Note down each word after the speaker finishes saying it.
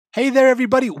Hey there,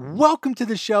 everybody. Welcome to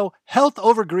the show, Health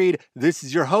Over Greed. This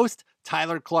is your host,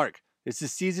 Tyler Clark. This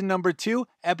is season number 2,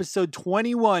 episode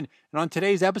 21. And on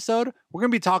today's episode, we're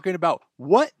going to be talking about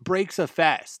what breaks a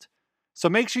fast. So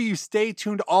make sure you stay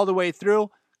tuned all the way through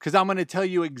because I'm going to tell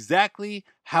you exactly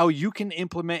how you can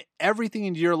implement everything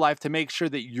into your life to make sure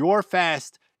that your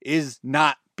fast is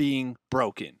not being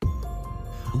broken.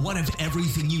 What if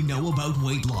everything you know about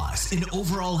weight loss and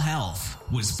overall health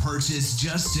was purchased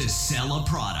just to sell a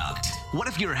product? What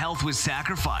if your health was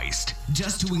sacrificed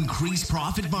just to increase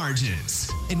profit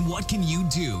margins? And what can you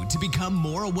do to become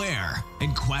more aware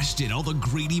and question all the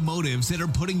greedy motives that are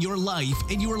putting your life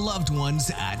and your loved ones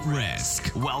at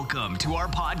risk? Welcome to our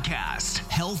podcast,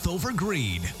 Health Over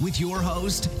Greed, with your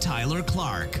host, Tyler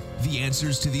Clark. The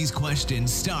answers to these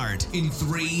questions start in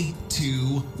 3, 2,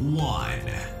 1.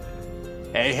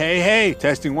 Hey.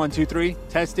 Testing 1, 2, 3.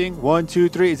 Testing 1, 2,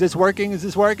 3. Is this working?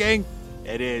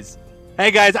 It is.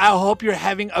 Hey guys, I hope you're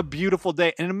having a beautiful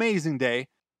day, an amazing day.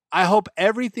 I hope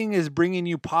everything is bringing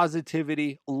you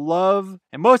positivity, love,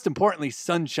 and most importantly,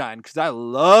 sunshine, because I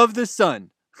love the sun.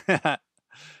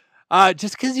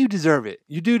 Just because you deserve it.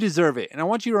 You do deserve it. And I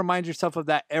want you to remind yourself of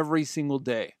that every single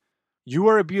day. You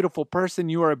are a beautiful person.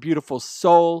 You are a beautiful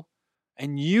soul.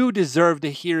 And you deserve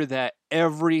to hear that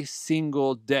every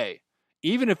single day.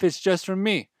 Even if it's just from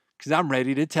me, because I'm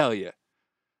ready to tell you.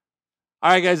 All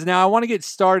right, guys, now I want to get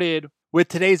started with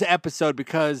today's episode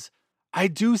because I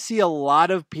do see a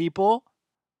lot of people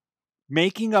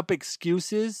making up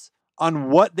excuses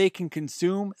on what they can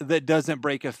consume that doesn't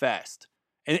break a fast.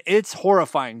 And it's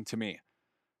horrifying to me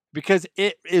because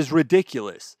it is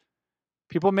ridiculous.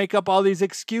 People make up all these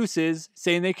excuses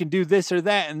saying they can do this or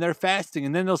that and they're fasting.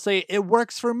 And then they'll say, it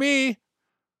works for me.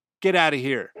 Get out of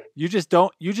here. You just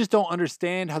don't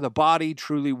understand how the body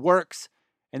truly works.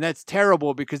 And that's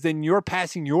terrible because then you're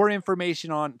passing your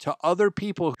information on to other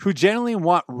people who generally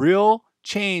want real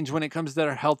change when it comes to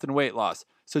their health and weight loss.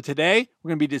 So today we're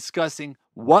going to be discussing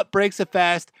what breaks a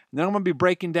fast, and then I'm going to be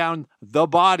breaking down the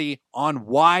body on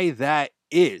why that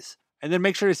is. And then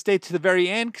make sure to stay to the very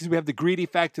end because we have the greedy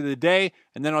fact of the day,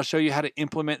 and then I'll show you how to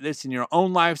implement this in your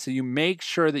own life so you make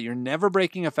sure that you're never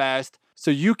breaking a fast so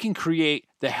you can create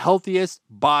the healthiest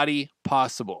body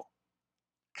possible.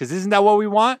 Because isn't that what we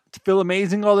want? To feel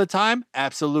amazing all the time?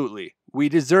 Absolutely. We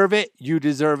deserve it. You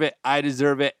deserve it. I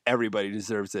deserve it. Everybody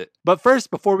deserves it. But first,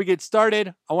 before we get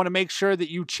started, I want to make sure that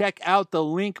you check out the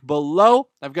link below.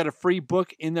 I've got a free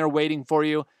book in there waiting for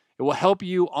you. It will help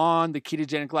you on the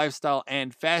ketogenic lifestyle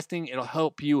and fasting. It'll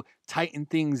help you tighten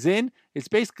things in. It's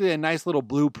basically a nice little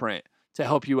blueprint to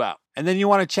help you out. And then you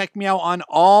want to check me out on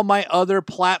all my other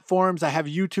platforms. I have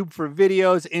YouTube for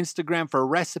videos, Instagram for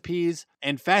recipes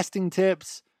and fasting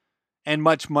tips, and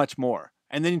much, much more.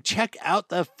 And then check out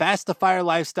the Fastifier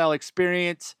Lifestyle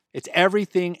Experience. It's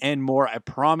everything and more. I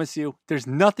promise you, there's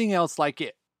nothing else like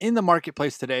it in the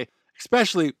marketplace today,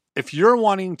 especially if you're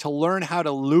wanting to learn how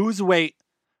to lose weight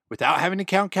without having to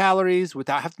count calories,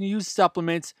 without having to use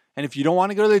supplements. And if you don't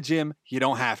want to go to the gym, you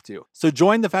don't have to. So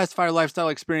join the Fastifier Lifestyle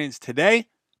Experience today.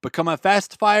 Become a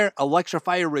Fastifier,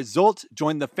 electrify your results,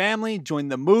 join the family, join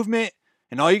the movement.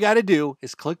 And all you got to do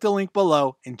is click the link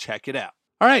below and check it out.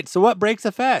 All right, so what breaks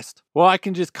a fast? Well, I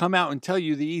can just come out and tell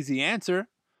you the easy answer.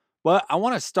 But I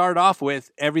want to start off with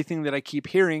everything that I keep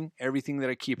hearing, everything that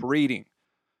I keep reading,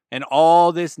 and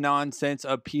all this nonsense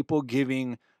of people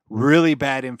giving really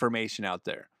bad information out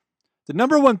there. The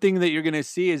number one thing that you're going to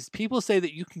see is people say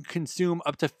that you can consume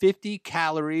up to 50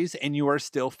 calories and you are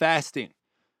still fasting.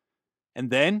 And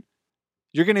then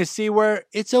you're going to see where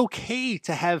it's okay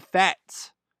to have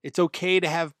fats. It's okay to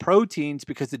have proteins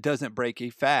because it doesn't break a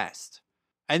fast.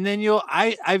 And then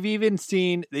I've even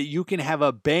seen that you can have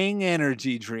a Bang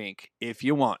energy drink if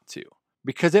you want to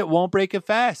because it won't break a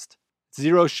fast.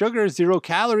 0 sugar, 0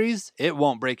 calories, it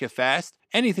won't break a fast.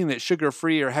 Anything that's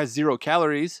sugar-free or has 0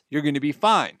 calories, you're going to be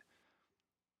fine.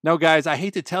 Now, guys, I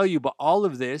hate to tell you, but all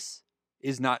of this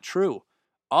is not true.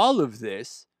 All of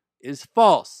this is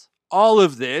false. All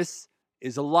of this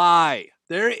is a lie.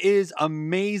 There is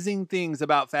amazing things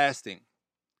about fasting.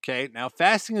 Okay, now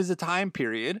fasting is a time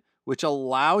period which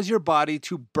allows your body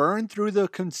to burn through the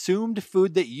consumed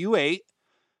food that you ate,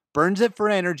 burns it for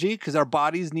energy because our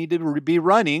bodies need to be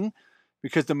running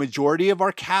because the majority of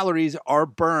our calories are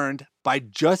burned by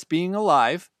just being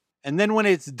alive. And then when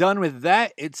it's done with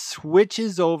that, it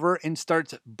switches over and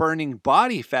starts burning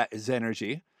body fat as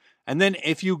energy. And then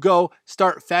if you go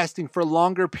start fasting for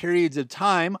longer periods of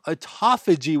time,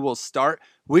 autophagy will start,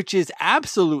 which is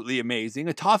absolutely amazing.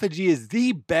 Autophagy is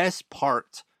the best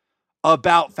part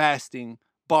about fasting,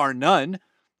 bar none.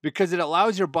 because it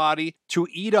allows your body to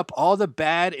eat up all the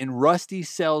bad and rusty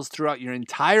cells throughout your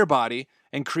entire body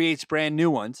and creates brand new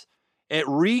ones. It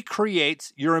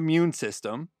recreates your immune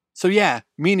system. So yeah,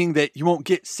 meaning that you won't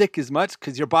get sick as much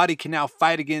because your body can now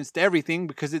fight against everything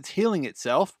because it's healing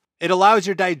itself. It allows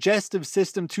your digestive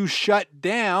system to shut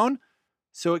down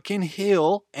so it can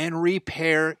heal and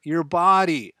repair your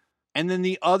body. And then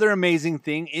the other amazing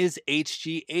thing is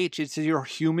HGH. It's your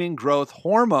human growth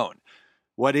hormone.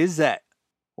 What is that?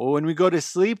 Well, when we go to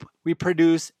sleep, we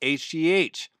produce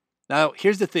HGH. Now,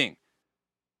 here's the thing.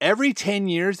 Every 10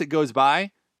 years that goes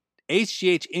by,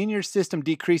 HGH in your system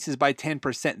decreases by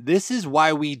 10%. This is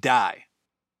why we die.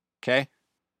 Okay?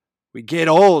 We get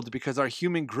old because our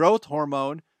human growth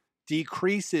hormone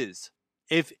decreases.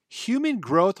 If human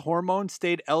growth hormone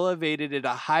stayed elevated at a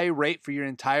high rate for your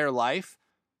entire life,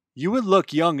 you would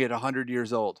look young at 100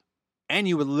 years old and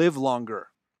you would live longer.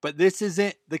 But this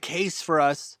isn't the case for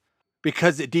us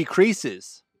because it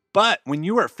decreases. But when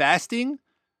you are fasting,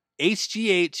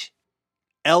 HGH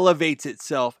elevates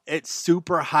itself at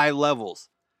super high levels,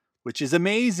 which is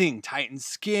amazing. Tightened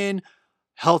skin,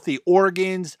 healthy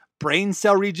organs, brain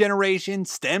cell regeneration,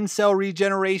 stem cell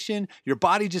regeneration. Your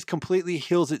body just completely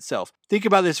heals itself. Think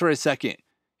about this for a second.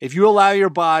 If you allow your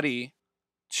body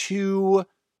to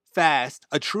fast,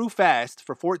 a true fast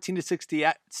for 14 to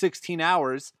 16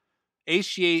 hours,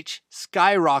 HGH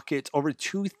skyrockets over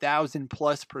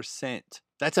 2,000+%.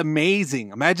 That's amazing.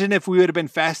 Imagine if we would have been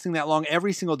fasting that long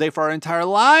every single day for our entire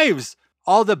lives.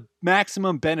 All the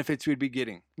maximum benefits we'd be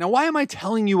getting. Now, why am I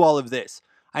telling you all of this?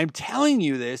 I'm telling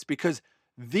you this because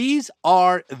these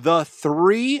are the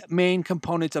 3 main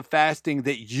components of fasting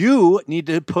that you need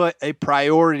to put a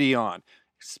priority on,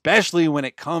 especially when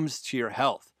it comes to your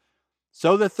health.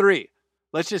 So the 3,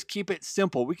 let's just keep it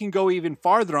simple. We can go even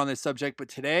farther on this subject, but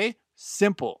today,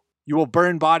 simple. You will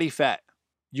burn body fat.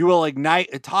 You will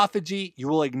ignite autophagy. You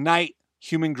will ignite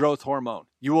human growth hormone.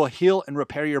 You will heal and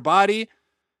repair your body,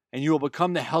 and you will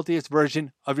become the healthiest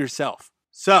version of yourself.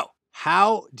 So,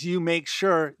 how do you make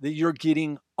sure that you're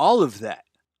getting all of that?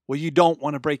 Well, you don't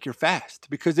want to break your fast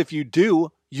because if you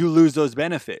do, you lose those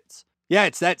benefits. Yeah,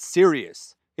 it's that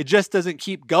serious. It just doesn't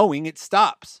keep going. It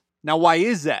stops. Now, why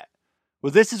is that?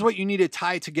 Well, this is what you need to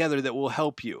tie together that will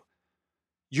help you.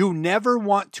 You never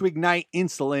want to ignite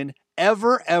insulin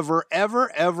ever, ever,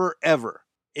 ever, ever, ever.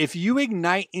 If you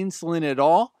ignite insulin at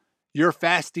all, your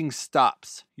fasting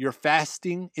stops. Your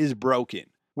fasting is broken.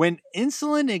 When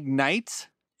insulin ignites,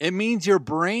 it means your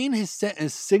brain has sent a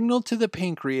signal to the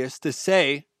pancreas to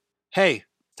say, hey,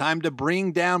 time to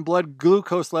bring down blood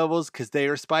glucose levels because they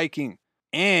are spiking.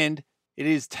 And it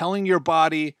is telling your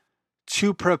body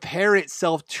to prepare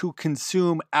itself to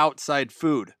consume outside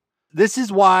food. This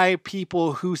is why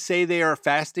people who say they are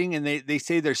fasting and they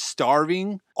say they're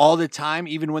starving all the time,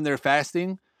 even when they're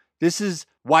fasting, this is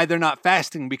why they're not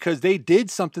fasting, because they did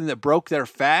something that broke their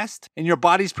fast and your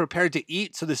body's prepared to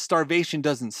eat so the starvation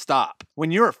doesn't stop.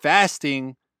 When you're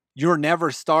fasting, you're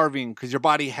never starving because your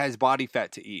body has body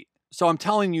fat to eat. So I'm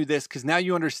telling you this because now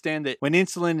you understand that when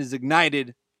insulin is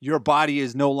ignited, your body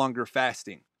is no longer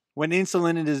fasting. When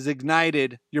insulin is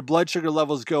ignited, your blood sugar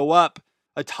levels go up.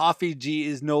 Autophagy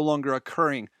is no longer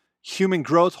occurring. Human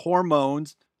growth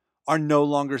hormones are no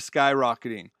longer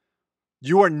skyrocketing.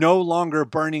 You are no longer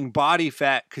burning body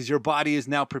fat because your body is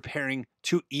now preparing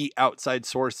to eat outside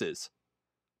sources.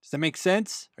 Does that make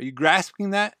sense? Are you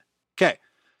grasping that? Okay,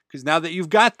 because now that you've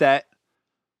got that,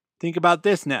 think about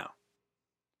this now.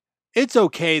 It's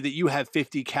okay that you have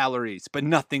 50 calories, but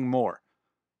nothing more.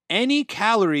 Any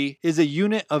calorie is a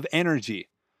unit of energy.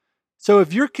 So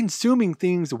if you're consuming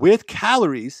things with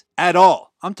calories at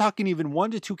all, I'm talking even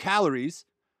 1 to 2 calories,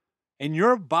 and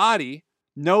your body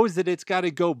knows that it's got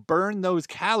to go burn those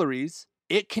calories,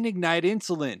 it can ignite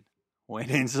insulin. When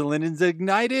insulin is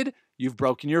ignited, you've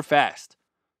broken your fast.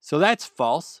 So that's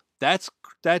false. That's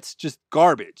just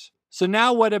garbage. So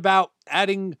now what about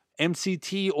adding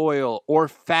MCT oil or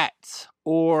fats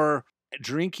or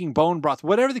drinking bone broth,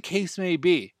 whatever the case may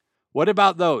be? What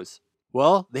about those?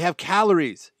 Well, they have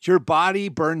calories. Your body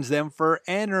burns them for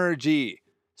energy.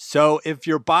 So if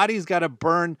your body's got to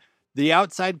burn the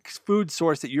outside food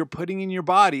source that you're putting in your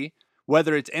body,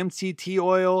 whether it's MCT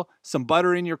oil, some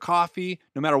butter in your coffee,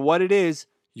 no matter what it is,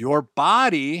 your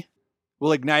body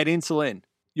will ignite insulin.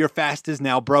 Your fast is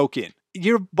now broken.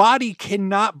 Your body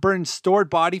cannot burn stored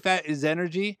body fat as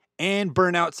energy and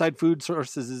burn outside food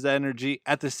sources as energy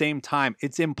at the same time.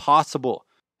 It's impossible.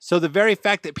 So the very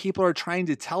fact that people are trying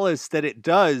to tell us that it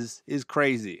does is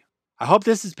crazy. I hope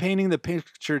this is painting the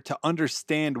picture to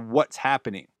understand what's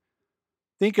happening.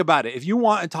 Think about it. If you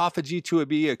want autophagy to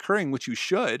be occurring, which you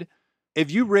should,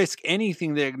 if you risk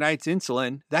anything that ignites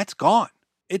insulin, that's gone.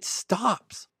 It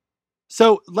stops.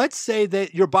 So let's say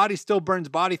that your body still burns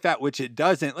body fat, which it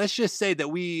doesn't. Let's just say that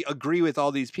we agree with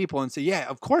all these people and say, yeah,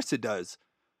 of course it does.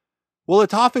 Well,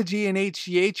 autophagy and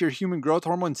HGH, your human growth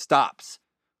hormone, stops.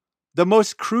 The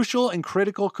most crucial and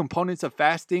critical components of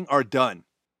fasting are done.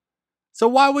 So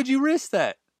why would you risk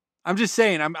that? I'm just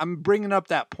saying, I'm bringing up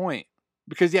that point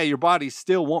because, yeah, your body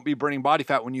still won't be burning body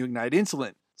fat when you ignite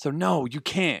insulin. So no, you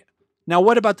can't. Now,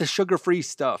 what about the sugar-free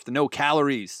stuff, the no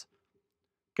calories?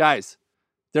 Guys,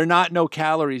 they're not no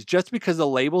calories. Just because the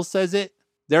label says it,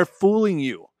 they're fooling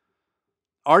you.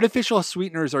 Artificial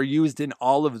sweeteners are used in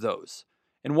all of those.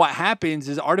 And what happens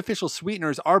is artificial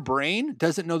sweeteners, our brain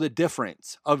doesn't know the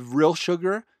difference of real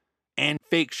sugar and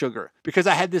fake sugar. Because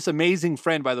I had this amazing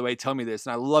friend, by the way, tell me this,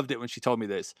 and I loved it when she told me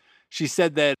this. She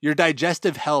said that your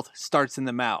digestive health starts in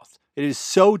the mouth. It is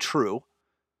so true.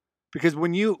 Because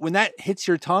when that hits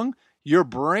your tongue, your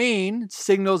brain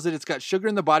signals that it's got sugar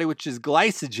in the body, which is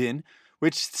glycogen,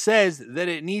 which says that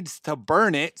it needs to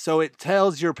burn it. So it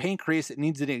tells your pancreas it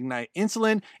needs to ignite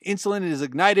insulin. Insulin is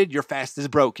ignited, your fast is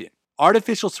broken.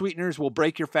 Artificial sweeteners will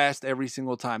break your fast every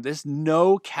single time. This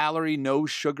no calorie, no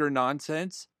sugar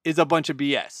nonsense is a bunch of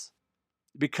BS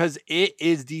because it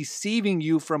is deceiving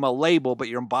you from a label, but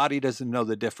your body doesn't know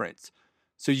the difference.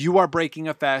 So you are breaking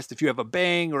a fast if you have a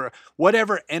Bang or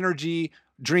whatever energy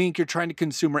drink you're trying to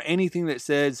consume or anything that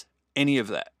says any of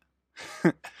that.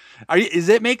 Is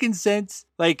it making sense?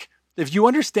 Like, if you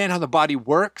understand how the body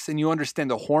works and you understand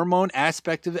the hormone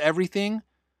aspect of everything,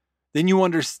 then you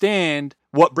understand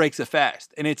what breaks a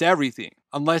fast. And it's everything,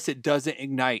 unless it doesn't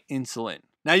ignite insulin.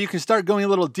 Now you can start going a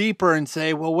little deeper and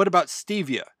say, well, what about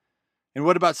stevia? And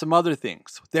what about some other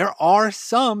things? There are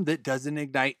some that doesn't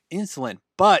ignite insulin,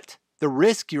 but the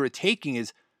risk you're taking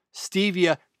is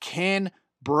stevia can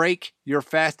break your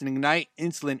fast and ignite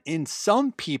insulin in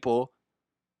some people,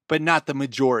 but not the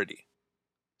majority.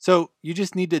 So you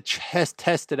just need to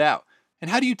test it out. And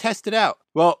how do you test it out?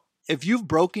 Well, if you've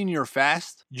broken your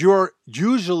fast, you're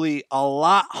usually a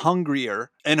lot hungrier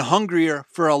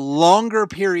for a longer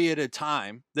period of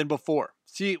time than before.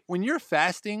 See, when you're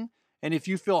fasting and if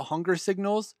you feel hunger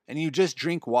signals and you just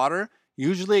drink water,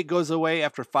 usually it goes away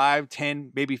after 5,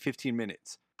 10, maybe 15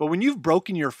 minutes. But when you've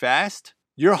broken your fast,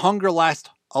 your hunger lasts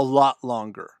a lot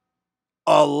longer.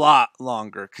 A lot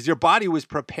longer because your body was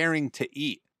preparing to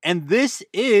eat. And this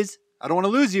is, I don't want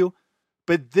to lose you,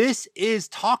 but this is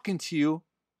talking to you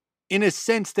in a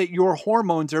sense that your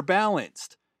hormones are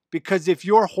balanced. Because if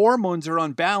your hormones are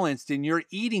unbalanced and you're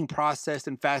eating processed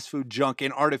and fast food junk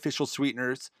and artificial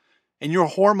sweeteners and your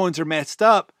hormones are messed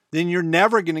up, then you're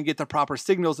never going to get the proper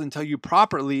signals until you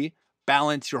properly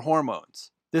balance your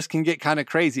hormones. This can get kind of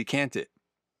crazy, can't it?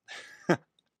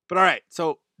 But all right,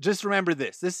 so just remember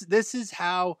this. This is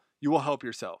how you will help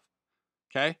yourself,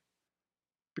 okay?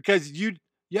 Because you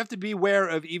have to be aware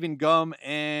of even gum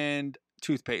and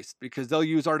toothpaste because they'll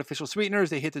use artificial sweeteners.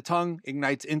 They hit the tongue,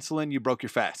 ignites insulin, you broke your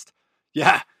fast.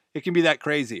 Yeah, it can be that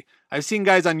crazy. I've seen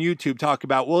guys on YouTube talk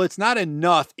about, well, it's not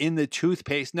enough in the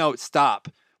toothpaste. No, stop.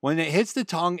 When it hits the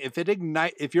tongue,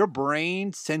 if your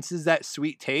brain senses that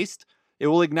sweet taste, it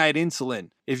will ignite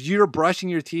insulin. If you're brushing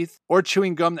your teeth or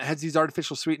chewing gum that has these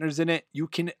artificial sweeteners in it, you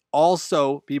can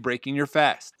also be breaking your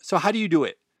fast. So how do you do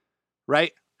it,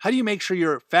 right? How do you make sure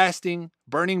you're fasting,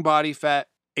 burning body fat,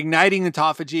 igniting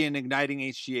autophagy, and igniting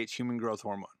HGH, human growth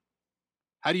hormone?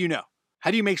 How do you know?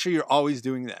 How do you make sure you're always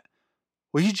doing that?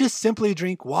 Well, you just simply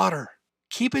drink water.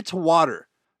 Keep it to water.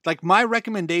 Like my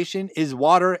recommendation is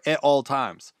water at all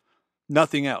times.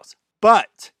 Nothing else.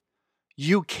 But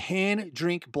you can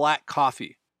drink black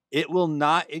coffee. It will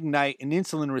not ignite an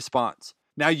insulin response.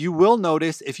 Now, you will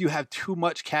notice if you have too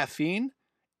much caffeine,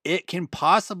 it can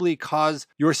possibly cause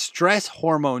your stress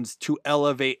hormones to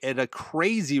elevate at a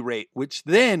crazy rate, which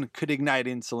then could ignite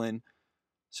insulin.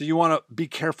 So you want to be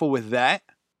careful with that.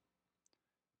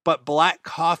 But black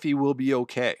coffee will be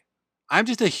okay. I'm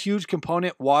just a huge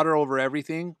component water over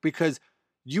everything because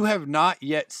you have not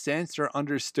yet sensed or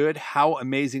understood how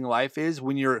amazing life is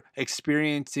when you're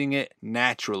experiencing it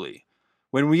naturally,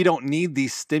 when we don't need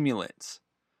these stimulants.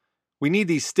 We need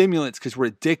these stimulants because we're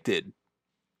addicted.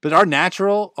 But our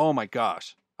natural, oh my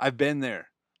gosh, I've been there.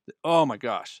 Oh my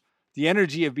gosh. The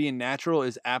energy of being natural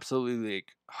is absolutely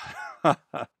like,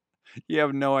 you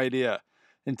have no idea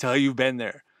until you've been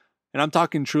there. And I'm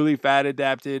talking truly fat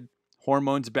adapted,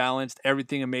 hormones balanced,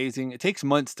 everything amazing. It takes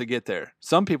months to get there.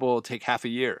 Some people will take half a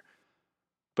year,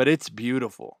 but it's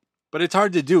beautiful. But it's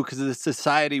hard to do because of the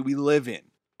society we live in.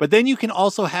 But then you can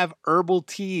also have herbal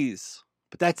teas.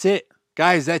 But that's it.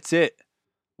 Guys, that's it.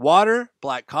 Water,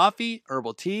 black coffee,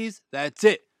 herbal teas, that's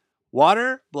it.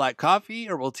 Water, black coffee,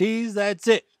 herbal teas, that's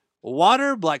it.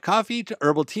 Water, black coffee,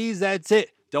 herbal teas, that's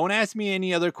it. Don't ask me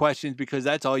any other questions because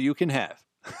that's all you can have.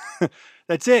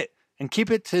 That's it. And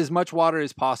keep it to as much water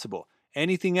as possible.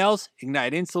 Anything else,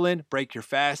 ignite insulin, break your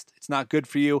fast. It's not good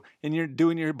for you, and you're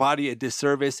doing your body a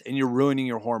disservice, and you're ruining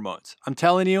your hormones. I'm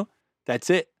telling you, that's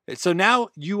it. So now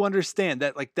you understand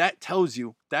that, like, that tells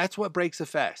you that's what breaks a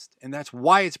fast, and that's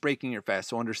why it's breaking your fast.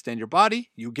 So understand your body,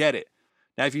 you get it.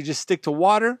 Now, if you just stick to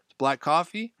water, black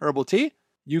coffee, herbal tea,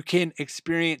 you can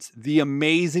experience the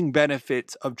amazing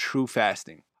benefits of true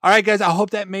fasting. All right, guys, I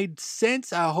hope that made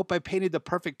sense. I hope I painted the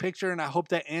perfect picture, and I hope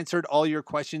that answered all your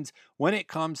questions when it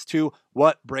comes to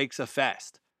what breaks a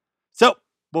fast. So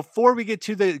before we get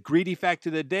to the greedy fact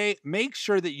of the day, make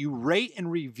sure that you rate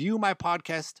and review my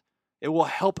podcast. It will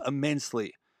help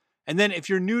immensely. And then if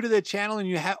you're new to the channel and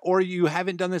you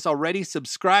haven't done this already,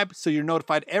 subscribe so you're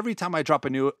notified every time I drop a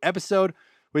new episode,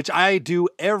 which I do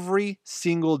every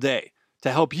single day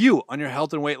to help you on your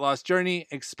health and weight loss journey,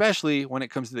 especially when it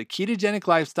comes to the ketogenic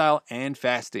lifestyle and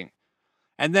fasting.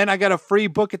 And then I got a free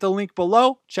book at the link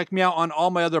below. Check me out on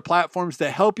all my other platforms that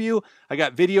help you. I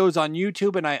got videos on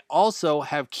YouTube, and I also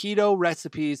have keto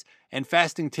recipes and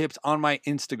fasting tips on my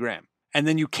Instagram. And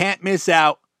then you can't miss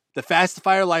out. The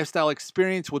Fastifier Lifestyle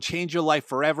Experience will change your life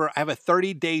forever. I have a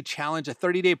 30-day challenge, a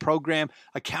 30-day program,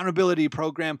 accountability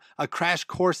program, a crash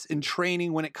course in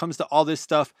training when it comes to all this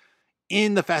stuff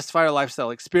in the Fastifier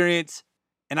Lifestyle Experience.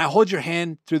 And I hold your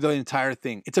hand through the entire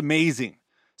thing. It's amazing.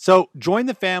 So join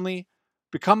the family,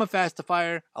 become a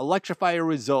Fastifier, electrify your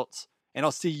results, and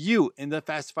I'll see you in the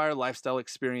Fastifier Lifestyle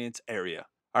Experience area.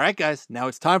 All right, guys, now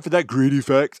it's time for that greedy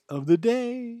fact of the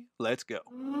day. Let's go.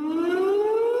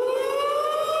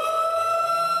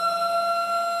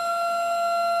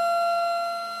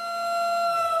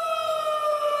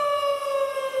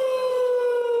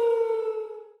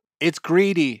 It's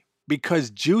greedy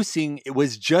because juicing, it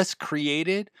was just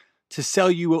created to sell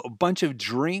you a bunch of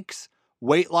drinks,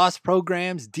 weight loss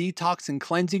programs, detox and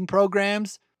cleansing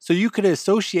programs, so you could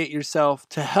associate yourself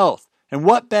to health. And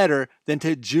what better than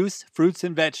to juice fruits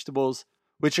and vegetables,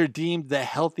 which are deemed the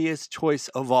healthiest choice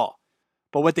of all.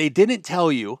 But what they didn't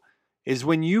tell you is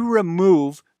when you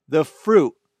remove the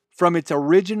fruit from its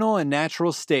original and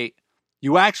natural state,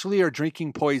 you actually are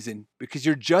drinking poison because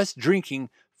you're just drinking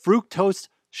fructose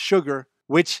sugar,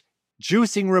 which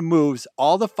juicing removes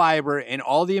all the fiber and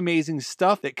all the amazing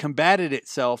stuff that combated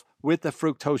itself with the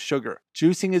fructose sugar.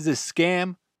 Juicing is a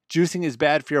scam. Juicing is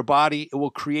bad for your body. It will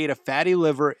create a fatty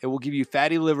liver. It will give you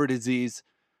fatty liver disease.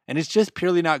 And it's just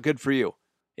purely not good for you.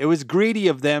 It was greedy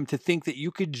of them to think that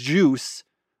you could juice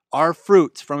our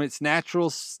fruits from its natural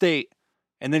state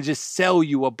and then just sell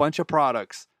you a bunch of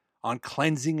products on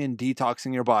cleansing and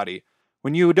detoxing your body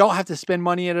when you don't have to spend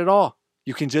money at all.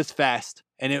 You can just fast,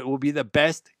 and it will be the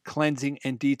best cleansing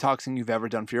and detoxing you've ever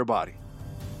done for your body.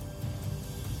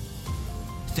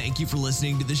 Thank you for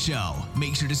listening to the show.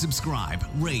 Make sure to subscribe,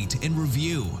 rate, and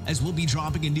review, as we'll be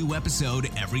dropping a new episode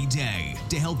every day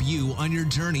to help you on your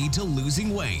journey to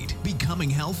losing weight, becoming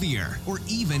healthier, or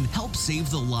even help save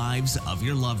the lives of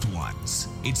your loved ones.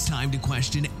 It's time to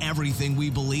question everything we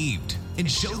believed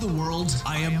and show the world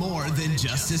I am more than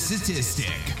just a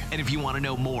statistic. And if you want to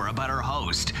know more about our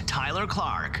host, Tyler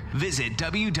Clark, visit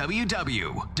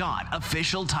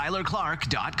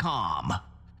www.officialtylerclark.com.